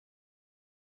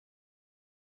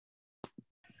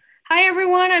Hi,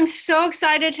 everyone. I'm so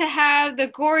excited to have the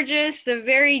gorgeous, the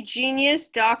very genius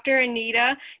Dr.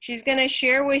 Anita. She's going to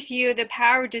share with you the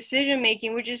power of decision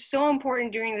making, which is so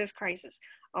important during this crisis.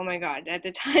 Oh my God, at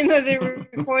the time of the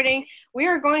recording, we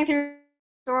are going through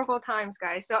historical times,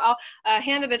 guys. So I'll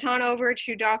hand the baton over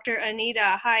to Dr.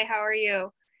 Anita. Hi, how are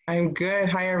you? I'm good.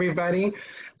 Hi, everybody.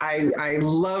 I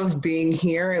love being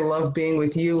here. I love being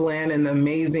with you, Lynn, and the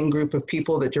amazing group of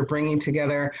people that you're bringing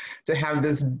together to have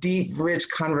this deep, rich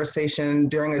conversation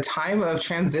during a time of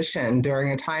transition,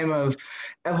 during a time of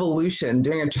evolution,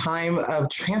 during a time of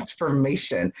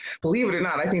transformation. Believe it or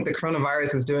not, I think the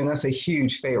coronavirus is doing us a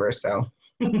huge favor. So.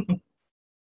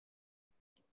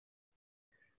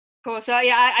 Cool. So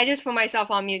yeah, I just put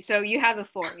myself on mute. So you have the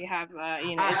floor. You have,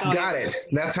 it's all Got yours. it.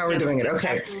 That's how we're Yes, doing it. yes,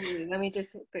 Okay. absolutely. Let me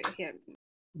just put here.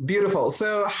 Beautiful.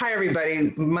 So, hi,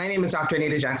 everybody. My name is Dr.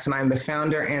 Anita Jackson. I'm the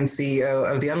founder and CEO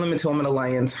of the Unlimited Woman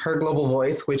Alliance, Her Global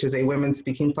Voice, which is a women's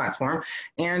speaking platform,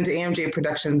 and AMJ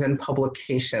Productions and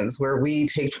Publications, where we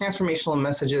take transformational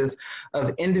messages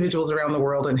of individuals around the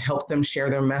world and help them share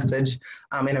their message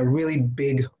in a really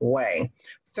big way.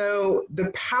 So,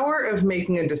 the power of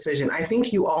making a decision, I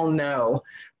think you all know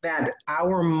that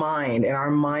our mind and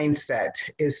our mindset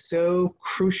is so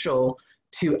crucial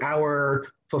to our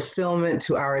fulfillment,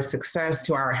 to our success,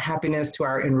 to our happiness, to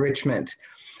our enrichment.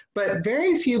 But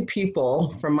very few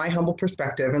people, from my humble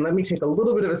perspective, and let me take a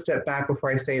little bit of a step back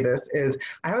before I say this, is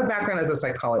I have a background as a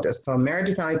psychologist. So I'm a marriage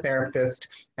and family therapist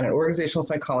and an organizational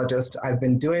psychologist. I've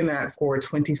been doing that for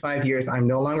 25 years. I'm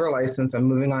no longer licensed. I'm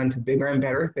moving on to bigger and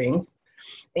better things.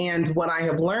 And what I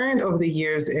have learned over the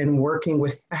years in working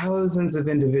with thousands of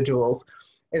individuals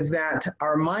is that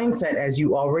our mindset, as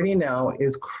you already know,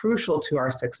 is crucial to our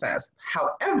success.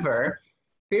 However,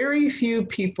 very few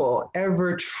people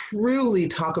ever truly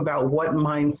talk about what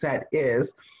mindset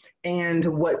is and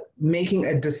what making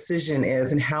a decision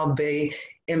is and how they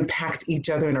impact each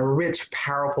other in a rich,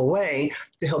 powerful way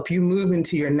to help you move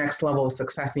into your next level of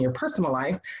success in your personal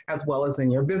life as well as in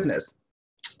your business.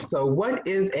 So, what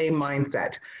is a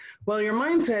mindset? Well, your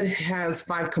mindset has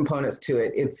 5 components to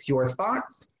it. It's your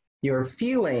thoughts, your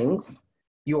feelings,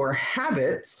 your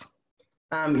habits,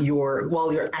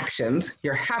 your actions,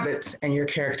 your habits, and your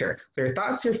character. So your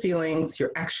thoughts, your feelings,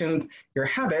 your actions, your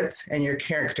habits, and your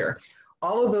character.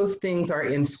 All of those things are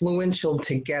influential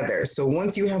together. So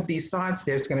once you have these thoughts,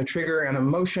 there's going to trigger an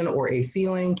emotion or a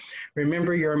feeling.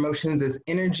 Remember, your emotions is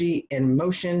energy in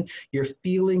motion. You're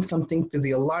feeling something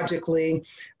physiologically.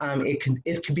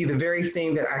 It could be the very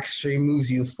thing that actually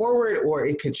moves you forward, or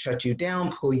it could shut you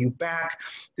down, pull you back,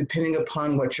 depending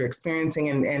upon what you're experiencing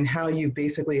and how you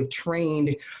basically have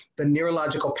trained the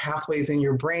neurological pathways in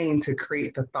your brain to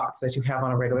create the thoughts that you have on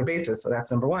a regular basis. So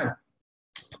that's number one.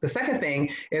 The second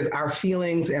thing is our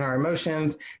feelings and our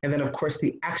emotions, and then, of course,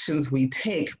 the actions we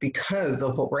take because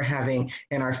of what we're having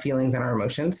in our feelings and our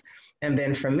emotions. And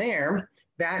then from there,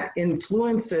 that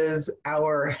influences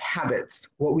our habits,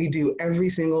 what we do every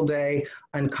single day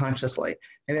unconsciously.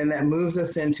 And then that moves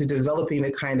us into developing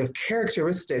the kind of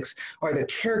characteristics or the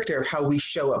character of how we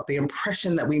show up. The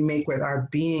impression that we make with our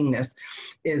beingness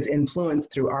is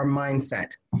influenced through our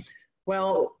mindset.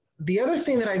 Well, the other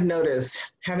thing that I've noticed,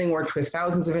 having worked with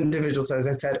thousands of individuals, as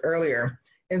I said earlier,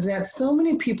 is that so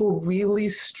many people really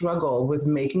struggle with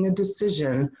making a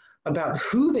decision about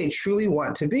who they truly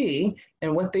want to be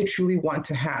and what they truly want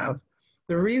to have.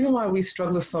 The reason why we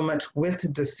struggle so much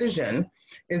with decision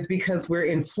is because we're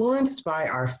influenced by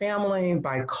our family,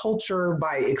 by culture,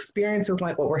 by experiences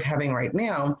like what we're having right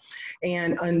now.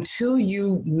 And until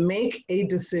you make a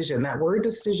decision, that word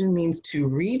decision means to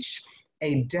reach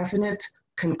a definite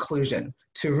conclusion,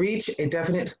 to reach a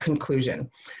definite conclusion.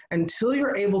 Until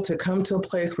you're able to come to a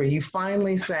place where you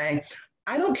finally say,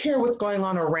 I don't care what's going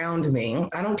on around me.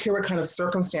 I don't care what kind of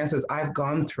circumstances I've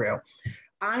gone through.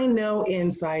 I know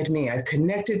inside me, I've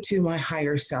connected to my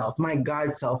higher self, my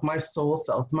God self, my soul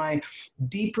self, my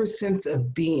deeper sense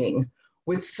of being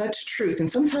with such truth. And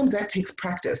sometimes that takes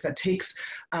practice, that takes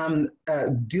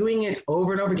doing it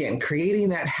over and over again, creating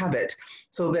that habit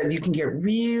so that you can get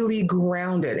really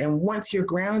grounded. And once you're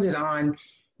grounded on,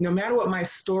 no matter what my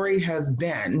story has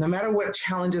been, no matter what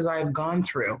challenges I've gone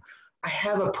through, I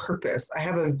have a purpose, I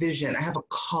have a vision, I have a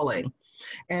calling.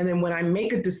 And then when I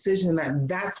make a decision that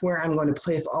that's where I'm going to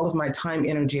place all of my time,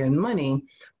 energy, and money,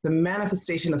 the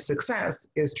manifestation of success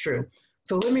is true.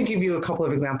 So let me give you a couple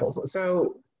of examples.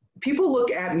 So people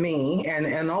look at me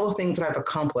and all the things that I've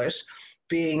accomplished,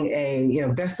 being a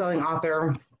best-selling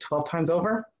author 12 times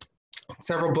over,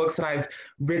 several books that I've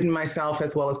written myself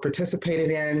as well as participated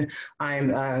in.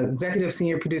 I'm executive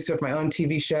senior producer of my own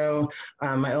TV show,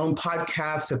 my own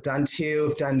podcasts. I've done two,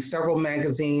 I've done several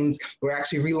magazines. We're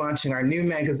actually relaunching our new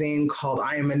magazine called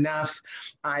I Am Enough.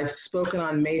 I've spoken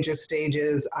on major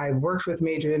stages. I've worked with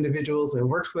major individuals. I've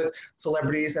worked with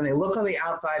celebrities, and they look on the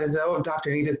outside as though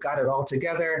Dr. Anita's got it all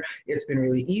together. It's been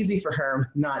really easy for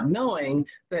her, not knowing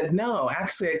that no,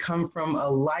 actually I come from a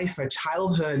life, a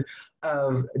childhood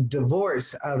of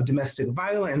divorce, of domestic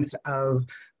violence, of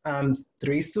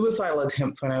 3 suicidal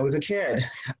attempts when I was a kid.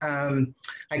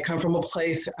 I come from a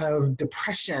place of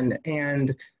depression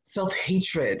and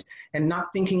self-hatred and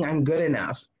not thinking I'm good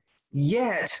enough.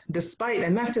 Yet, despite,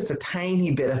 and that's just a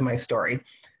tiny bit of my story,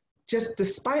 just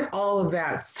despite all of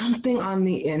that, something on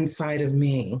the inside of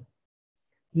me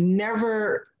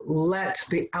never let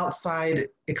the outside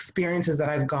experiences that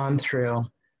I've gone through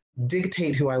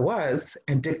dictate who I was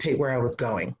and dictate where I was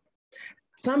going.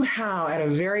 Somehow at a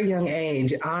very young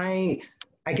age, I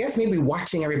guess maybe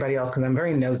watching everybody else, because I'm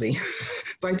very nosy.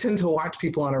 So I tend to watch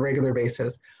people on a regular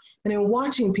basis. And in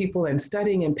watching people and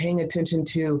studying and paying attention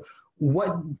to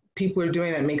what people are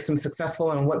doing that makes them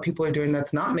successful and what people are doing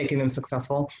that's not making them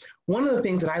successful, one of the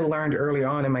things that I learned early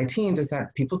on in my teens is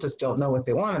that people just don't know what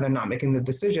they want and they're not making the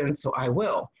decision, so I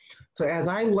will. So as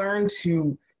I learned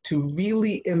to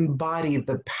really embody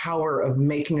the power of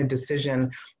making a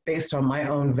decision based on my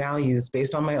own values,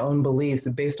 based on my own beliefs,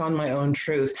 based on my own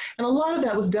truth. And a lot of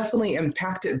that was definitely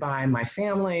impacted by my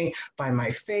family, by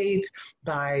my faith,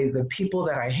 by the people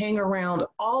that I hang around.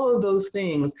 All of those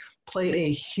things played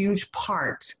a huge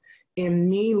part in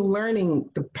me learning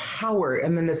the power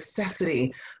and the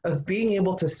necessity of being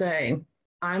able to say,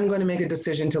 I'm going to make a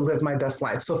decision to live my best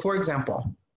life. So for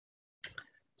example,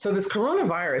 so this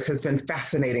coronavirus has been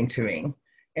fascinating to me,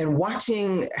 and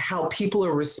watching how people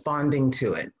are responding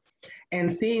to it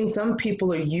and seeing some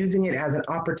people are using it as an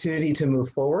opportunity to move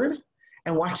forward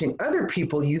and watching other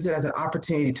people use it as an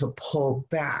opportunity to pull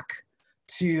back,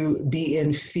 to be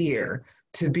in fear,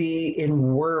 to be in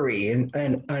worry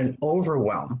and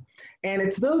overwhelm. And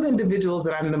it's those individuals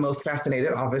that I'm the most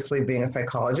fascinated, obviously being a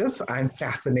psychologist, I'm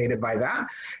fascinated by that.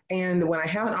 And when I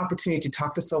have an opportunity to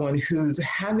talk to someone who's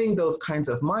having those kinds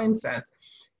of mindsets,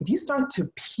 if you start to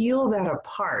peel that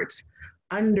apart,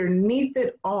 underneath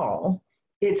it all,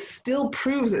 it still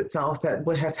proves itself that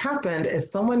what has happened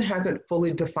is someone hasn't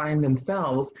fully defined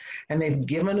themselves and they've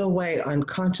given away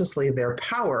unconsciously their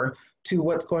power to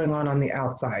what's going on the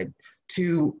outside,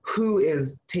 to who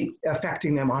is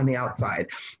affecting them on the outside,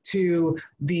 to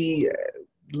the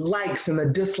likes and the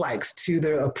dislikes, to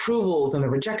the approvals and the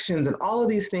rejections and all of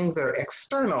these things that are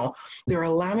external. They're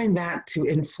allowing that to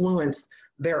influence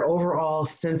their overall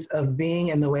sense of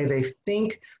being and the way they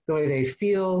think, the way they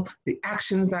feel, the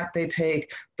actions that they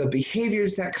take, the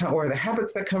behaviors that come or the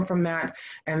habits that come from that,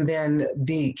 and then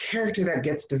the character that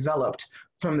gets developed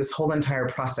from this whole entire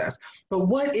process. But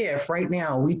what if right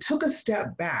now we took a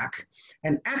step back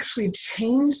and actually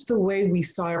changed the way we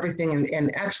saw everything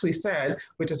and actually said,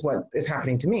 which is what is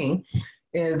happening to me,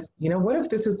 is, you know, what if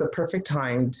this is the perfect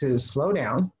time to slow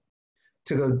down,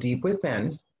 to go deep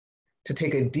within, to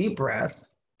take a deep breath,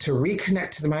 to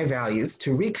reconnect to my values,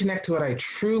 to reconnect to what I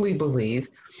truly believe,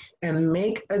 and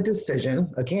make a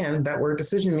decision. Again, that word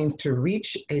decision means to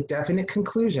reach a definite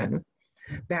conclusion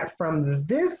that from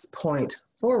this point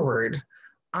forward,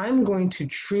 I'm going to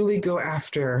truly go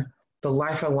after the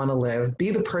life I want to live,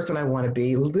 be the person I want to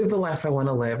be, live the life I want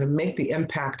to live, and make the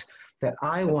impact that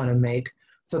I want to make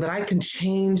so that I can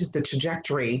change the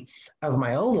trajectory of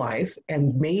my own life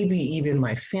and maybe even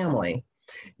my family.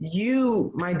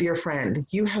 You, my dear friend,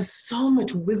 you have so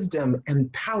much wisdom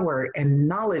and power and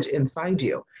knowledge inside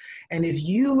you. And if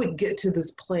you would get to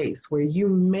this place where you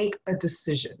make a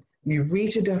decision, you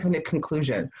reach a definite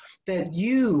conclusion that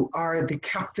you are the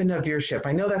captain of your ship.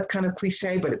 I know that's kind of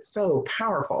cliche, but it's so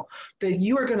powerful that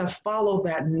you are going to follow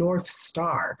that North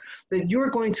Star, that you're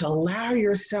going to allow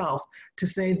yourself to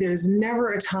say, there's never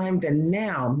a time than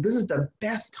now. This is the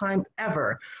best time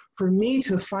ever for me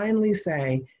to finally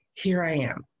say, here I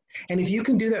am. And if you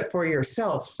can do that for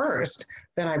yourself first,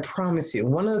 then I promise you,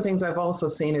 one of the things I've also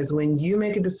seen is when you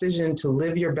make a decision to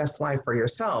live your best life for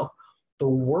yourself, the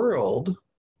world,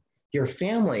 your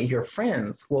family, your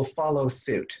friends will follow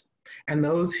suit. And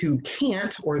those who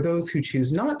can't or those who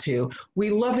choose not to, we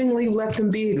lovingly let them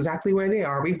be exactly where they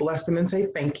are. We bless them and say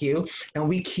thank you, and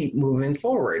we keep moving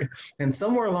forward. And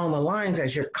somewhere along the lines,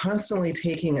 as you're constantly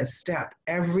taking a step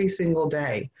every single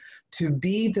day to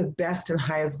be the best and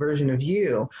highest version of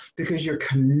you, because you're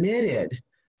committed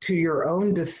to your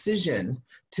own decision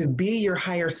to be your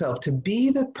higher self, to be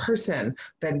the person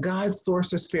that God,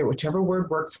 source, or spirit, whichever word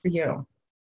works for you,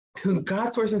 who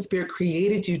God, source, and spirit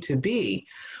created you to be,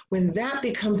 when that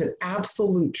becomes an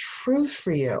absolute truth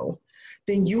for you,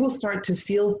 then you will start to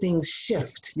feel things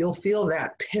shift. You'll feel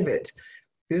that pivot.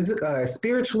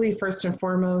 Spiritually, first and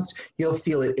foremost, you'll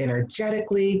feel it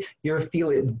energetically, you'll feel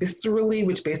it viscerally,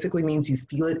 which basically means you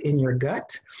feel it in your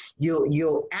gut.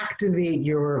 You'll activate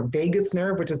your vagus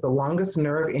nerve, which is the longest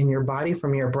nerve in your body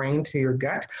from your brain to your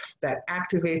gut, that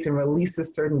activates and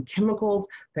releases certain chemicals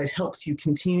that helps you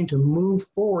continue to move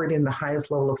forward in the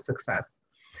highest level of success.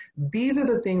 These are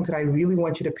the things that I really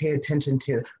want you to pay attention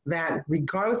to, that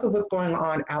regardless of what's going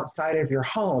on outside of your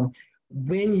home,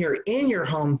 when you're in your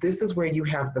home, this is where you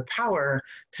have the power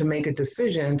to make a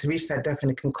decision, to reach that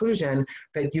definite conclusion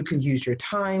that you can use your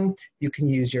time, you can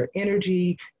use your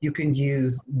energy, you can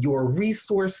use your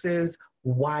resources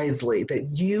wisely, that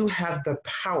you have the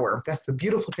power. That's the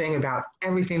beautiful thing about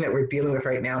everything that we're dealing with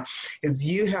right now, is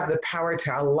you have the power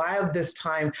to allow this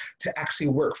time to actually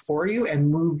work for you and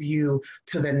move you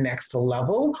to the next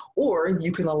level, or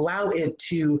you can allow it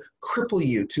to cripple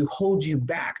you, to hold you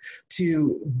back,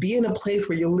 to be in a place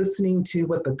where you're listening to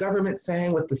what the government's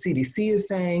saying, what the CDC is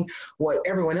saying, what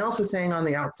everyone else is saying on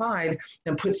the outside,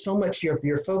 and put so much of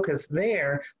your focus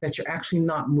there that you're actually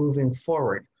not moving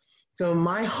forward. So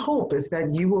my hope is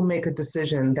that you will make a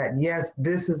decision that, yes,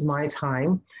 this is my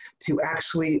time to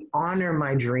actually honor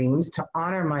my dreams, to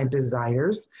honor my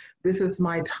desires. This is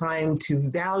my time to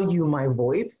value my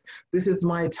voice. This is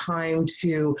my time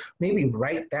to maybe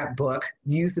write that book,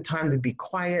 use the time to be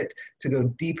quiet, to go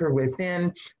deeper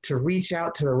within, to reach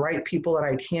out to the right people that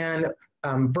I can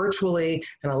virtually,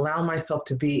 and allow myself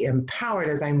to be empowered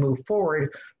as I move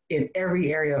forward in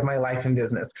every area of my life and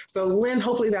business. So Lynn,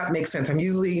 hopefully that makes sense. I'm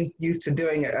usually used to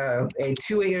doing a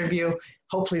two-way interview.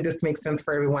 Hopefully this makes sense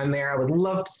for everyone there. I would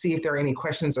love to see if there are any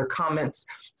questions or comments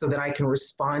so that I can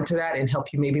respond to that and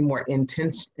help you maybe more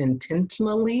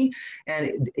intentionally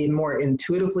and more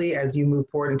intuitively as you move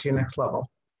forward into your next level.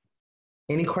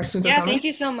 Any questions or comments? Thank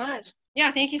you so much.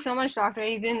 Yeah, thank you so much, Doctor.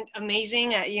 You've been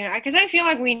amazing at, because I feel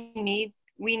like we need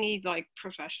like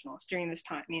professionals during this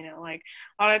time, like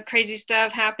a lot of crazy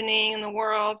stuff happening in the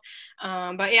world.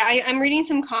 But yeah, I'm reading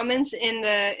some comments in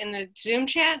the Zoom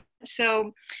chat.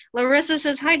 So Larissa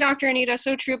says, "Hi, Dr. Anita.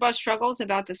 So true about struggles,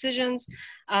 about decisions."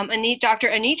 Dr.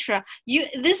 Anitra,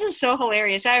 this is so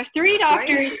hilarious. I have 3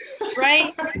 doctors,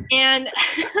 right? And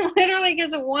literally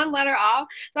gives it 1 letter off.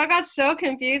 So I got so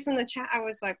confused in the chat. I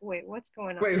was like, wait, what's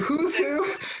going on? Wait, who's who?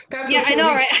 That's I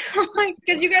know, right?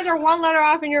 Because you guys are 1 letter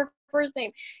off in your first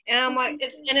name. And I'm like,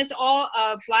 it's all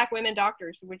Black women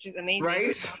doctors, which is amazing.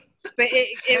 Right? But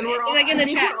like in the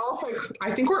chat. I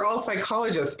think we're all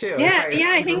psychologists too.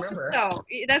 I think so.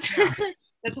 That's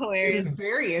that's hilarious. It's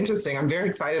very interesting. I'm very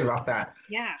excited about that.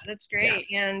 Yeah, that's great.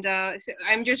 Yeah. And so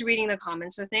I'm just reading the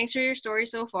comments. So thanks for your story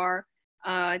so far.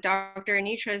 Dr.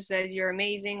 Anitra says, "You're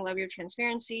amazing. Love your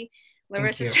transparency."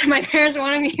 Larissa said, "My parents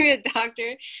wanted me to be a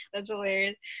doctor." That's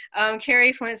hilarious.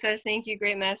 Carrie Flint says, "Thank you.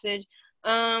 Great message."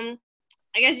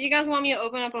 I guess you guys want me to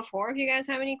open up a floor if you guys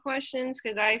have any questions,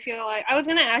 because I feel like I was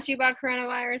going to ask you about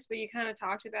coronavirus, but you kind of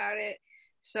talked about it.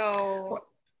 So,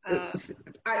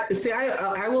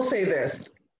 I will say this.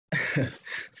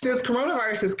 Since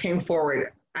coronaviruses came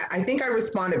forward, I think I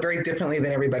responded very differently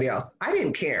than everybody else. I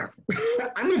didn't care.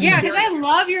 Because I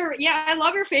love your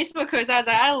Facebook post. I was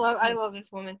like, I love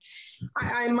this woman.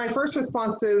 My first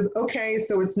response is, okay,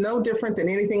 so it's no different than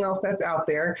anything else that's out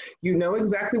there. You know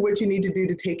exactly what you need to do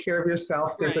to take care of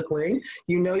yourself physically. Right.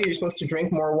 You know you're supposed to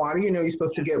drink more water. You know you're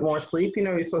supposed to get more sleep. You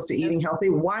know you're supposed to eating healthy.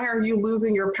 Why are you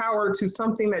losing your power to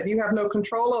something that you have no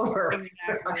control over?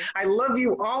 Exactly. I love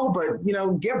you all, but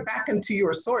get back into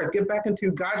your source. Get back into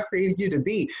who God created you to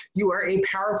be. You are a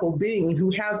powerful being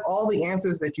who has all the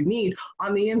answers that you need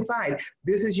on the inside.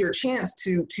 This is your chance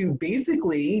to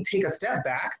basically take a step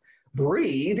back,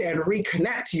 breathe, and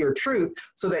reconnect to your truth,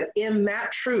 so that in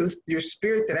that truth, your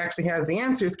spirit that actually has the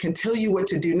answers can tell you what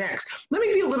to do next. Let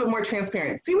me be a little bit more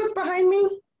transparent. See what's behind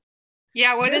me?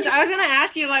 Yeah, I was going to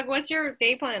ask you, what's your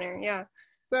day planner? Yeah.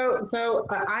 So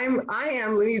I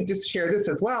am, let me just share this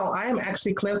as well. I am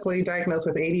actually clinically diagnosed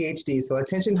with ADHD, so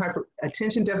attention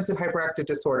deficit hyperactive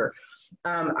disorder.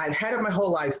 I've had it my whole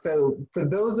life. So for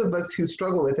those of us who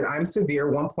struggle with it, I'm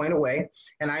severe, 1 point away,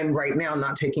 and I'm right now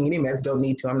not taking any meds, don't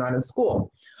need to, I'm not in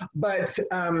school. But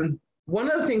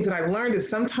one of the things that I've learned is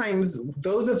sometimes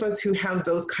those of us who have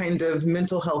those kind of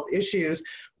mental health issues,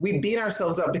 we beat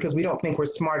ourselves up because we don't think we're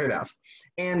smart enough.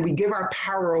 And we give our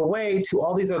power away to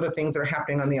all these other things that are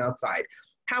happening on the outside.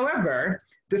 However,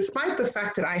 despite the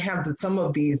fact that I have some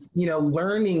of these,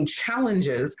 learning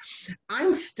challenges,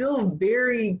 I'm still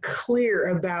very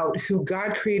clear about who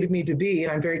God created me to be.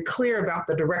 And I'm very clear about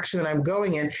the direction that I'm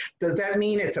going in. Does that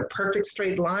mean it's a perfect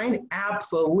straight line?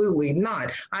 Absolutely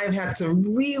not. I've had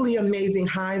some really amazing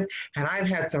highs, and I've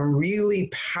had some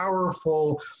really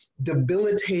powerful,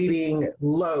 debilitating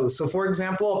lows. So for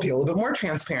example, I'll be a little bit more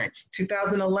transparent.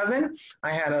 2011,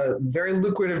 I had a very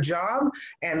lucrative job,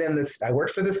 and then I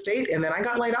worked for the state, and then I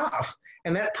got laid off.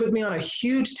 And that put me on a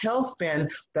huge tailspin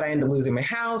that I ended up losing my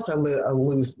house, I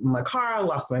lose my car, I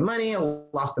lost my money, I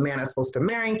lost the man I was supposed to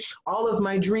marry. All of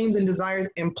my dreams and desires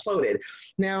imploded.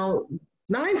 Now,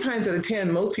 9 times out of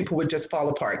 10, most people would just fall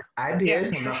apart. I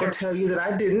did. I'm not going to tell you that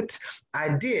I didn't.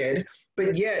 I did.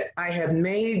 But yet I have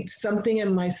made something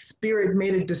in my spirit,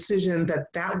 made a decision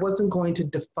that wasn't going to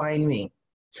define me,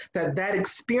 that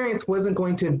experience wasn't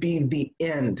going to be the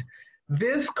end.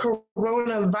 This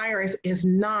coronavirus is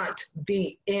not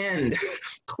the end.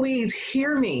 Please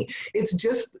hear me.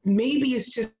 Maybe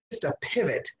it's just a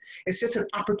pivot. It's just an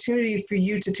opportunity for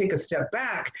you to take a step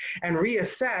back and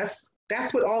reassess.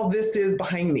 That's what all this is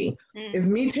behind me, is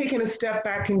me taking a step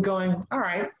back and going, all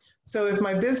right, so if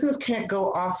my business can't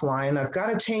go offline, I've got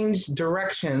to change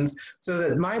directions so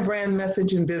that my brand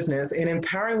message and business and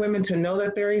empowering women to know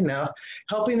that they're enough,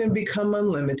 helping them become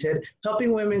unlimited,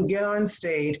 helping women get on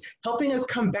stage, helping us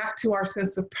come back to our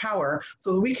sense of power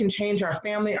so that we can change our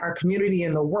family, our community,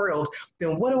 and the world,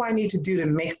 then what do I need to do to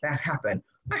make that happen?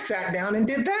 I sat down and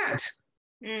did that.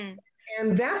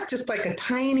 And that's just like a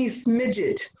tiny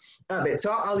smidget of it.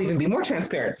 So I'll even be more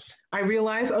transparent. I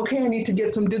realized, okay, I need to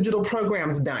get some digital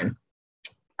programs done.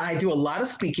 I do a lot of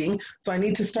speaking, so I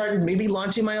need to start maybe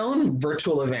launching my own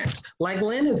virtual event, like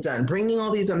Lynn has done, bringing all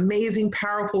these amazing,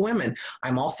 powerful women.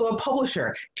 I'm also a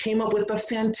publisher, came up with a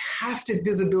fantastic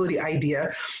visibility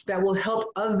idea that will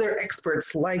help other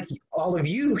experts like all of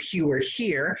you who are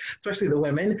here, especially the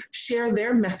women, share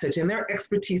their message and their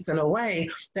expertise in a way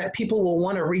that people will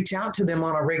want to reach out to them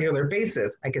on a regular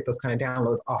basis. I get those kind of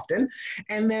downloads often.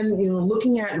 And then,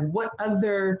 looking at what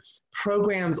other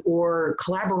programs or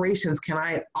collaborations can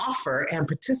I offer and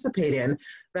participate in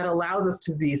that allows us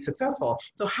to be successful?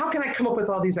 So how can I come up with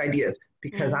all these ideas?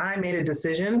 Because I made a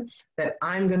decision that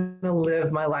I'm going to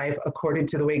live my life according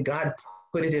to the way God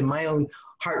put it in my own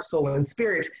heart, soul, and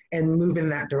spirit and move in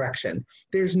that direction.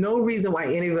 There's no reason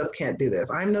why any of us can't do this.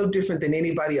 I'm no different than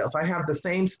anybody else. I have the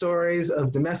same stories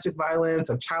of domestic violence,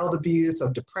 of child abuse,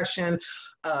 of depression,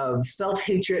 of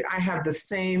self-hatred. I have the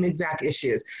same exact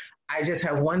issues. I just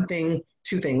have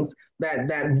two things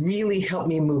that really help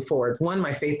me move forward. One,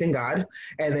 my faith in God.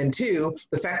 And then two,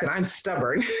 the fact that I'm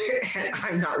stubborn and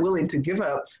I'm not willing to give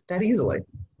up that easily.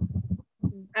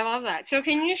 I love that. So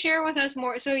can you share with us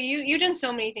more? So you've done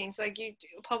so many things, like you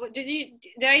public. Did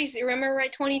I remember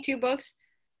right? 22 books?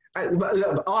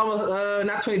 Almost,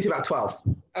 not 22, about 12.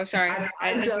 Oh, sorry.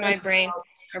 I've done, my brain.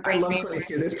 I love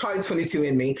 22. There's probably 22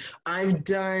 in me. I've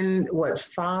done,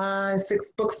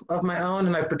 6 books of my own,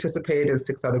 and I've participated in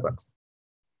 6 other books.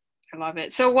 I love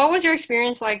it. So what was your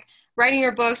experience like writing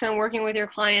your books and working with your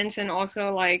clients, and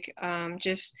also like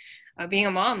just being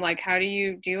a mom? Like, how do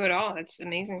you do it all? It's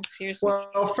amazing. Seriously.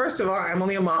 Well, first of all, I'm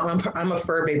only a mom. I'm a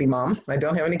fur baby mom. I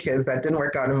don't have any kids. That didn't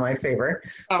work out in my favor.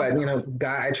 Oh. But,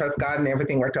 God, I trust God, and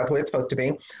everything worked out the way it's supposed to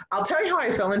be. I'll tell you how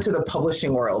I fell into the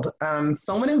publishing world.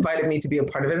 Someone invited me to be a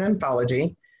part of an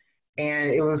anthology, and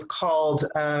it was called,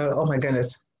 oh my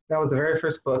goodness, that was the very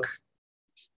first book.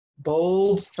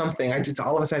 Bold something.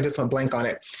 All of a sudden I just went blank on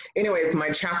it. Anyways, my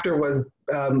chapter was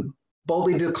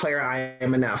boldly declare I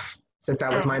am enough. Since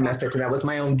that was my message and that was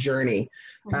my own journey.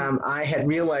 I had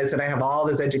realized that I have all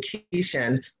this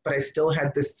education, but I still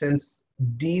had this sense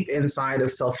deep inside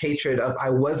of self-hatred of I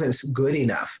wasn't good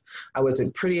enough. I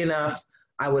wasn't pretty enough.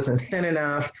 I wasn't thin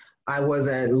enough. I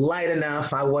wasn't light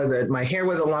enough. My hair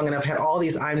wasn't long enough, had all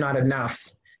these I'm not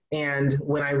enoughs. And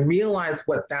when I realized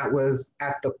what that was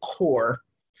at the core,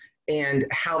 and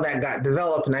how that got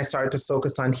developed, and I started to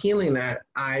focus on healing that,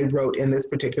 I wrote in this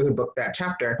particular book that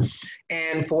chapter.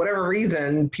 And for whatever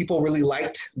reason, people really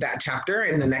liked that chapter.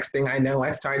 And the next thing I know, I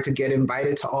started to get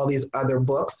invited to all these other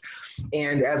books.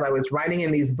 And as I was writing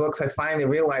in these books, I finally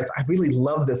realized I really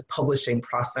love this publishing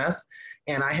process.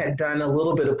 And I had done a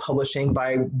little bit of publishing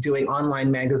by doing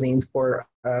online magazines for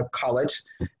college,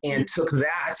 and took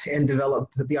that and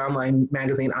developed the online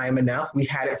magazine, I Am Enough. We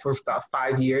had it for about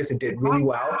 5 years. It did really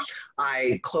well.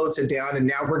 I closed it down, and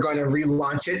now we're going to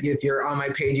relaunch it. If you're on my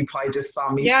page, you probably just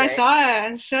saw me say. I saw it.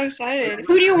 I'm so excited.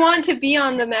 Who do you want to be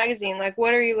on the magazine? Like,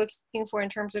 what are you looking for in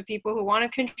terms of people who want to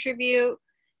contribute?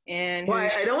 and Well,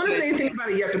 who's I don't want to say anything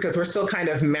about it yet because we're still kind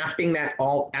of mapping that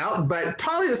all out, but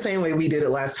probably the same way we did it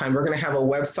last time. We're going to have a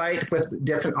website with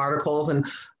different articles. And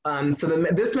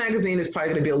this magazine is probably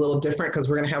going to be a little different because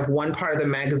we're going to have one part of the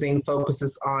magazine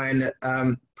focuses on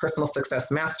personal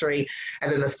success mastery.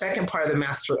 And then the second part of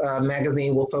the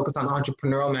magazine will focus on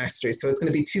entrepreneurial mastery. So it's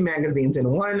going to be two magazines in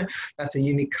one. That's a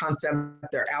unique concept.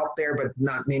 They're out there, but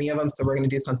not many of them. So we're going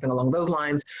to do something along those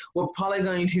lines. We're probably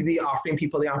going to be offering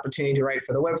people the opportunity to write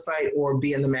for the website or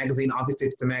be in the magazine. Obviously,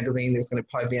 if it's a magazine, there's going to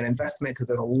probably be an investment because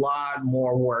there's a lot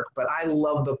more work. But I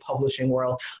love the publishing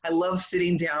world. I love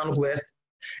sitting down with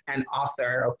an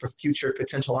author or future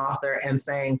potential author and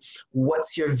saying,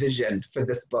 what's your vision for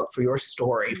this book, for your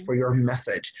story, for your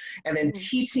message? And then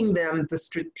teaching them the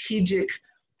strategic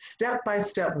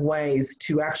step-by-step ways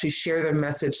to actually share their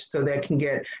message so they can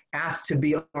get asked to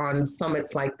be on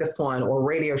summits like this one or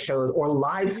radio shows or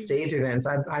live stage events.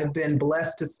 I've been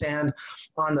blessed to stand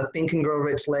on the Think and Grow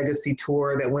Rich Legacy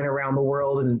Tour that went around the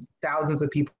world, and thousands of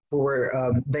people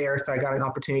were there. So I got an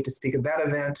opportunity to speak at that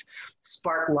event,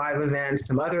 Spark Live event,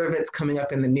 some other events coming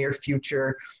up in the near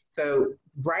future. So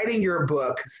writing your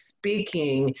book,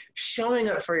 speaking, showing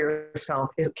up for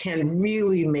yourself, it can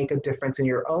really make a difference in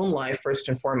your own life, first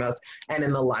and foremost, and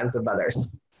in the lives of others.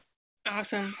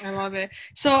 Awesome. I love it.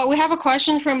 So we have a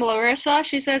question from Larissa.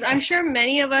 She says, I'm sure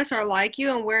many of us are like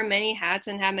you and wear many hats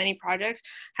and have many projects.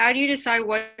 How do you decide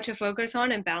what to focus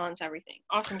on and balance everything?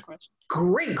 Awesome question.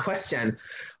 Great question.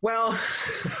 Well,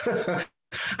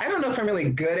 I don't know if I'm really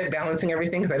good at balancing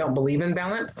everything because I don't believe in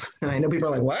balance. And I know people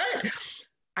are like, what?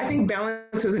 I think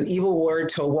balance is an evil word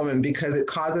to a woman because it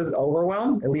causes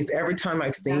overwhelm. At least every time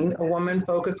I've seen a woman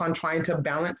focus on trying to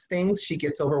balance things, she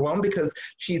gets overwhelmed because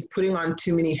she's putting on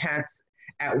too many hats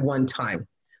at one time.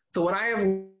 So what I have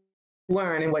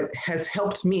learned and what has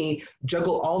helped me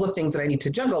juggle all the things that I need to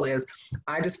juggle is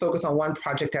I just focus on one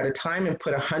project at a time and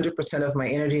put 100% of my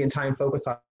energy and time focus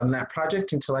on that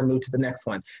project until I move to the next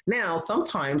one. Now,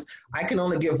 sometimes I can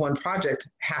only give one project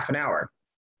half an hour.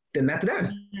 Then that's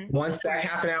done. Once that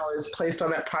half an hour is placed on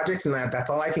that project and that's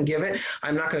all I can give it,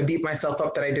 I'm not going to beat myself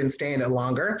up that I didn't stay in it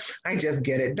longer. I just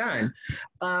get it done.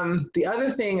 The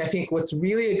other thing, I think what's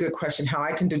really a good question, how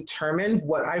I can determine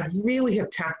what I really have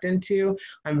tapped into,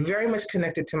 I'm very much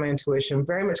connected to my intuition,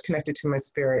 very much connected to my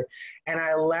spirit, and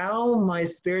I allow my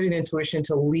spirit and intuition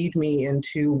to lead me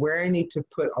into where I need to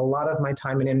put a lot of my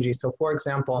time and energy. So for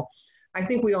example, I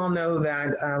think we all know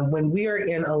that when we are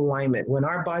in alignment, when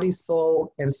our body,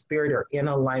 soul, and spirit are in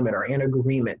alignment or in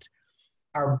agreement,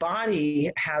 our body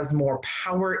has more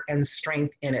power and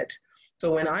strength in it.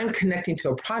 So when I'm connecting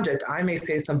to a project, I may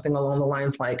say something along the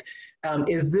lines like,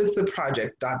 is this the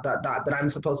project, ... that I'm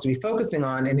supposed to be focusing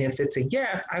on? And if it's a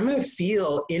yes, I'm going to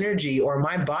feel energy or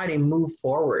my body move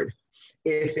forward.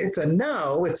 If it's a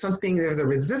no, if there's a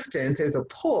resistance, there's a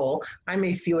pull, I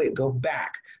may feel it go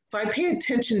back. So I pay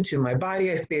attention to my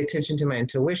body, I pay attention to my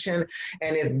intuition.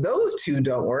 And if those two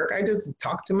don't work, I just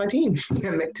talk to my team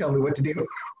and they tell me what to do.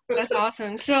 That's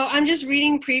awesome. So I'm just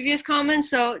reading previous comments.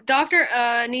 So Dr.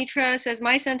 Nitra says,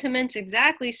 my sentiments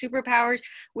exactly, superpowers.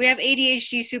 We have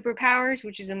ADHD superpowers,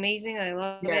 which is amazing. I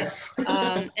love it.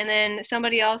 And then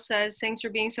somebody else says, thanks for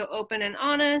being so open and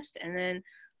honest. And then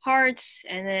hearts.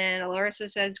 And then Larissa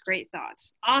says, great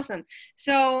thoughts. Awesome.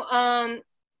 So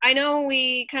I know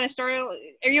we kind of started.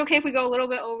 Are you okay if we go a little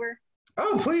bit over?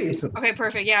 Oh, please. Okay,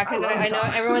 perfect. Yeah, because I know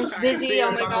everyone's busy.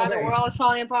 Oh my God, the world is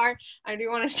falling apart. I do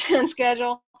want to stay on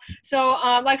schedule. So,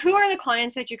 like, who are the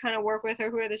clients that you kind of work with,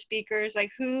 or who are the speakers? Like,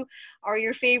 who are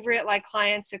your favorite, like,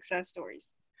 client success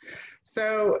stories?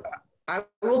 So I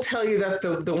will tell you that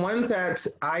the ones that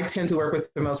I tend to work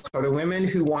with the most are the women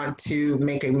who want to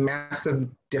make a massive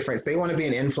difference. They want to be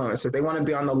an influencer. They want to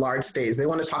be on the large stage. They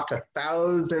want to talk to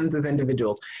thousands of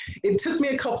individuals. It took me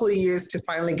a couple of years to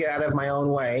finally get out of my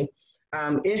own way.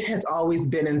 It has always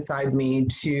been inside me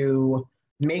to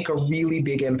make a really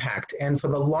big impact. And for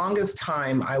the longest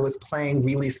time, I was playing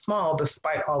really small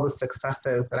despite all the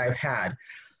successes that I've had.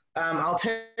 I'll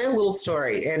tell you a little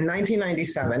story. In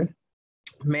 1997,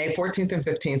 May 14th and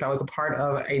 15th, I was a part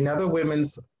of another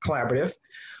women's collaborative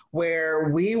where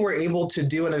we were able to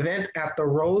do an event at the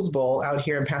Rose Bowl out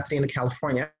here in Pasadena,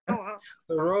 California. Oh, wow.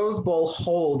 The Rose Bowl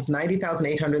holds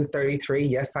 90,833.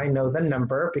 Yes, I know the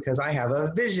number because I have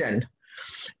a vision.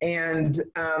 And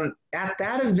at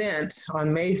that event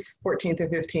on May 14th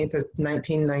and 15th of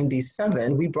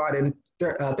 1997, we brought in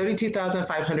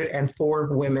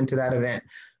 32,504 women to that event.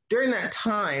 During that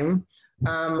time,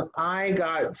 I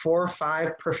got 4 or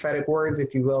 5 prophetic words,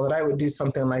 if you will, that I would do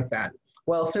something like that.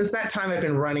 Well, since that time, I've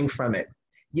been running from it.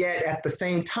 Yet at the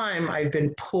same time, I've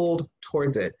been pulled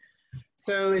towards it.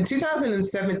 So in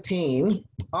 2017,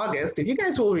 August, if you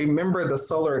guys will remember the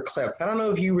solar eclipse, I don't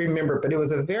know if you remember, but it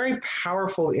was a very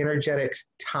powerful, energetic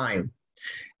time.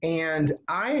 And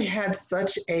I had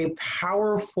such a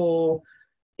powerful,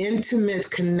 intimate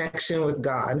connection with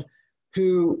God,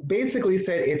 who basically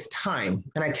said, it's time.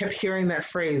 And I kept hearing that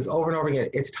phrase over and over again,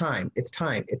 it's time, it's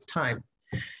time, it's time.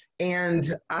 And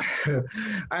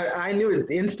I knew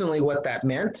instantly what that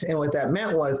meant. And what that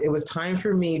meant was it was time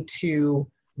for me to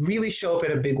really show up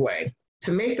in a big way.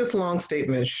 To make this long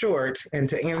statement short and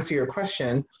to answer your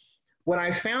question, what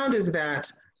I found is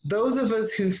that those of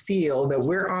us who feel that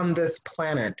we're on this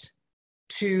planet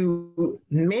to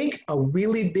make a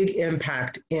really big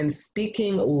impact in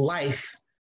speaking life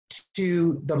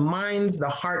to the minds, the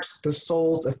hearts, the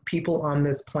souls of people on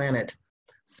this planet,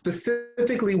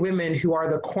 specifically women who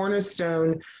are the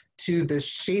cornerstone to the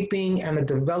shaping and the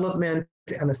development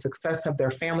and the success of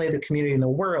their family, the community, and the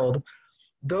world,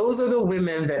 those are the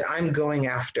women that I'm going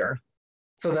after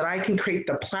so that I can create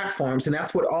the platforms. And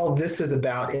that's what all this is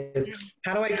about, is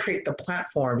how do I create the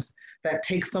platforms that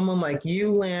take someone like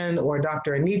you, Lynn, or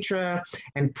Dr. Anitra,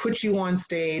 and put you on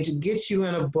stage, get you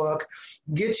in a book,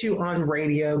 get you on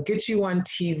radio, get you on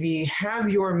TV, have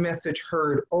your message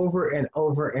heard over and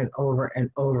over and over and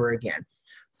over again.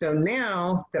 So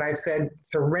now that I've said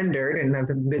surrendered, and I've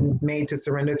been made to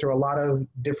surrender through a lot of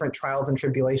different trials and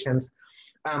tribulations,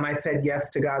 I said yes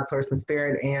to God, Source, and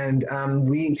Spirit, and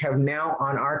we have now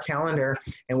on our calendar,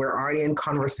 and we're already in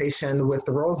conversation with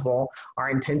the Rose Bowl.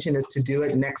 Our intention is to do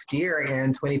it next year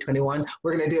in 2021.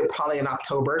 We're going to do it probably in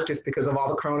October just because of all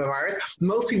the coronavirus.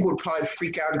 Most people would probably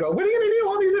freak out and go, what are you going to do?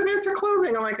 All these events are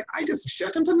closing. I'm like, I just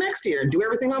shift them to next year and do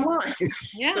everything online.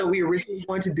 Yeah. So we originally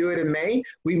wanted to do it in May.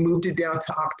 We moved it down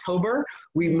to October.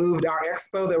 We moved our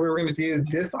expo that we were going to do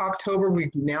this October.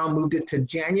 We've now moved it to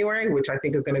January, which I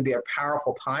think is going to be a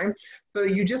powerful time. So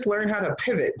you just learn how to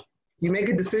pivot. You make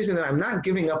a decision that I'm not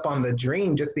giving up on the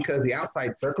dream just because the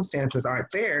outside circumstances aren't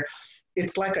there.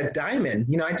 It's like a diamond.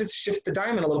 You know, I just shift the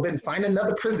diamond a little bit and find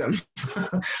another prism.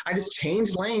 I just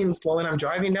change lanes when I'm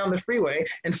driving down the freeway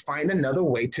and find another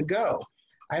way to go.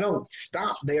 I don't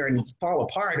stop there and fall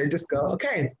apart. I just go,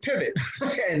 okay, pivot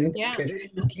and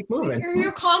pivot and keep moving.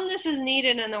 Your calmness is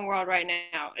needed in the world right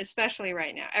now, especially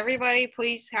right now. Everybody,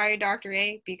 please hire Dr.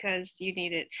 A because you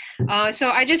need it. So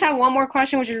I just have one more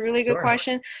question, which is a really good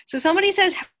question. So somebody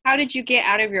says, how did you get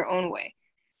out of your own way?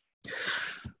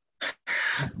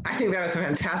 I think that is a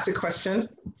fantastic question.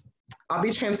 I'll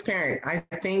be transparent. I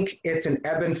think it's an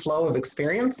ebb and flow of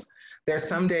experience. There's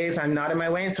some days I'm not in my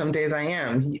way and some days I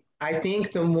am. I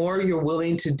think the more you're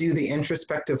willing to do the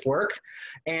introspective work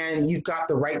and you've got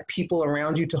the right people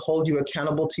around you to hold you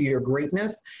accountable to your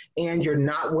greatness and you're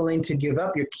not willing to give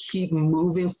up, you keep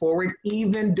moving forward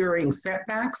even during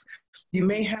setbacks. You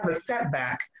may have a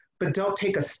setback, but don't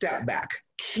take a step back.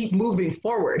 Keep moving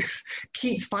forward.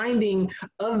 Keep finding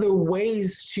other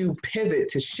ways to pivot,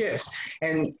 to shift.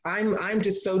 And I'm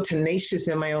just so tenacious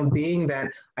in my own being that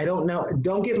I don't know.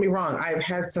 Don't get me wrong. I've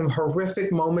had some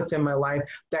horrific moments in my life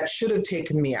that should have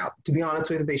taken me out. To be honest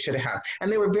with you, they should have.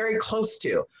 And they were very close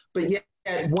to. But yet,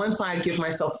 once I give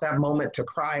myself that moment to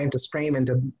cry and to scream and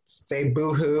to say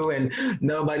boo-hoo and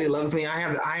nobody loves me,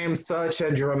 I am such a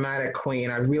dramatic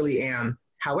queen. I really am.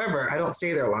 However, I don't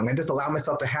stay there long. I just allow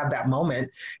myself to have that moment,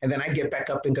 and then I get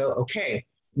back up and go, okay,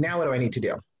 now what do I need to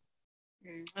do?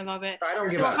 I love it. So I don't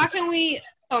give up. How can we,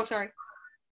 oh, sorry.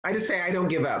 I just say I don't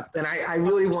give up. And I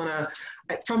really want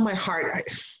to, from my heart.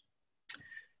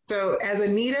 So as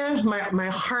Anita, my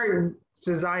heart's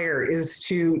desire is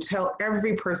to tell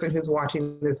every person who's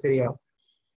watching this video,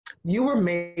 you were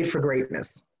made for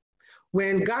greatness.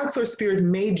 When God, Source, Spirit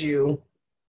made you,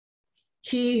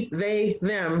 he, they,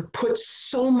 them put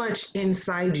so much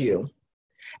inside you.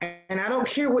 And I don't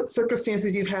care what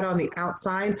circumstances you've had on the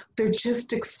outside, they're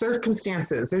just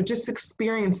circumstances, they're just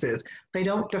experiences. They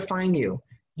don't define you.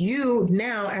 You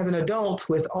now as an adult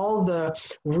with all the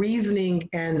reasoning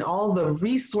and all the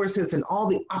resources and all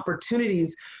the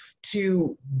opportunities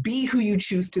to be who you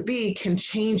choose to be can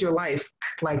change your life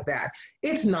like that.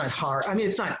 It's not hard. I mean,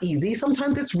 it's not easy.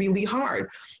 Sometimes it's really hard.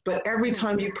 But every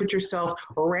time you put yourself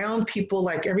around people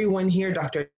like everyone here,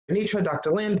 Dr. Anitra,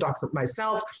 Dr. Lynn,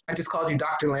 myself, I just called you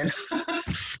Dr. Lynn.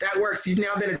 That works. You've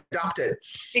now been adopted.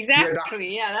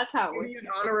 Exactly. Yeah, that's how it works. You need an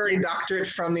honorary doctorate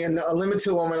from the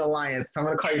Unlimited Woman Alliance. So I'm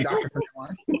going to call you Dr. from now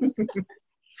on.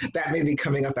 That may be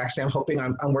coming up, actually. I'm hoping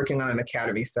I'm working on an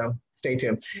academy, so stay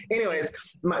tuned. Anyways,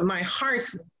 my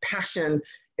heart's passion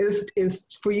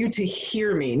is for you to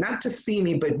hear me, not to see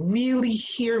me, but really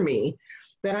hear me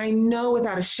that I know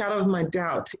without a shadow of my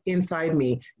doubt inside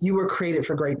me, you were created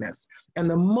for greatness. And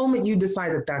the moment you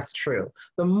decide that that's true,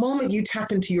 the moment you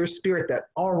tap into your spirit that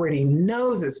already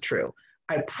knows is true,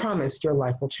 I promise your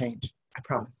life will change. I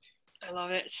promise. I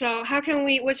love it. So how can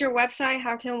we, what's your website?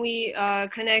 How can we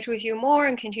connect with you more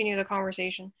and continue the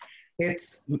conversation?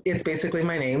 It's basically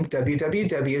my name,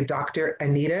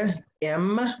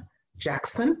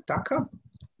 www.dranitaMJackson.com.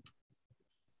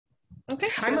 Okay.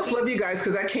 I must love you guys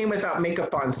because I came without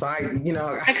makeup on, so I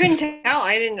couldn't tell.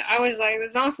 I was like,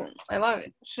 that's awesome. I love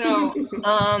it. So,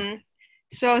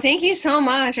 so thank you so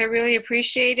much. I really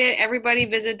appreciate it. Everybody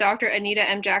visit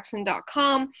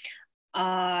DrAnitaMJackson.com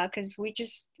because we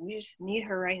just need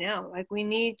her right now. Like we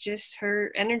need just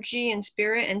her energy and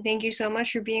spirit. And thank you so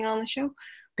much for being on the show.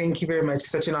 Thank you very much.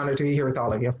 Such an honor to be here with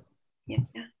all of you. Yeah,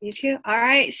 you too. All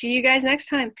right. See you guys next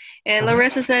time. And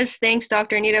Larissa says, thanks,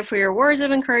 Dr. Anita, for your words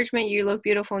of encouragement. You look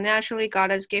beautiful naturally. God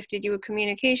has gifted you with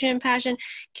communication and passion.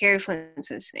 Carrie Flynn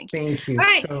says, thank you. Thank you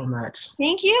so much.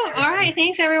 Thank you. All right.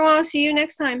 Thanks, everyone. I'll see you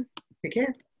next time. Take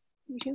care. You too.